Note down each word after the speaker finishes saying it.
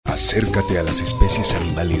Acércate a las especies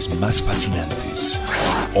animales más fascinantes.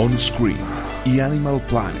 On Screen y Animal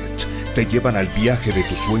Planet te llevan al viaje de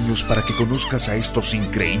tus sueños para que conozcas a estos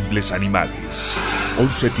increíbles animales.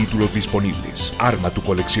 11 títulos disponibles. Arma tu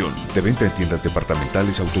colección. De venta en tiendas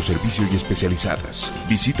departamentales, autoservicio y especializadas.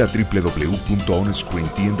 Visita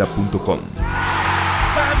www.onscreentienda.com.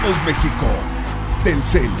 ¡Vamos, México!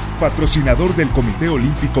 Telcel, patrocinador del Comité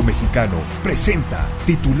Olímpico Mexicano, presenta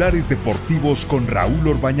Titulares Deportivos con Raúl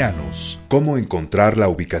Orbañanos. ¿Cómo encontrar la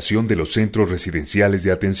ubicación de los centros residenciales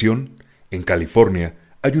de atención? En California,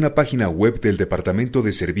 hay una página web del Departamento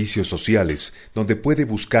de Servicios Sociales donde puede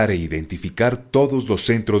buscar e identificar todos los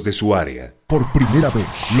centros de su área. Por primera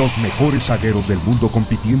vez, los mejores zagueros del mundo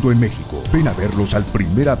compitiendo en México. Ven a verlos al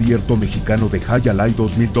primer abierto mexicano de Jai Alai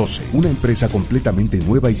 2012, una empresa completamente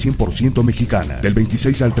nueva y 100% mexicana. Del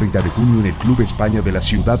 26 al 30 de junio en el Club España de la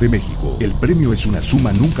Ciudad de México. El premio es una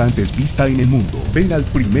suma nunca antes vista en el mundo. Ven al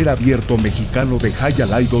primer abierto mexicano de Jai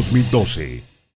Alai 2012.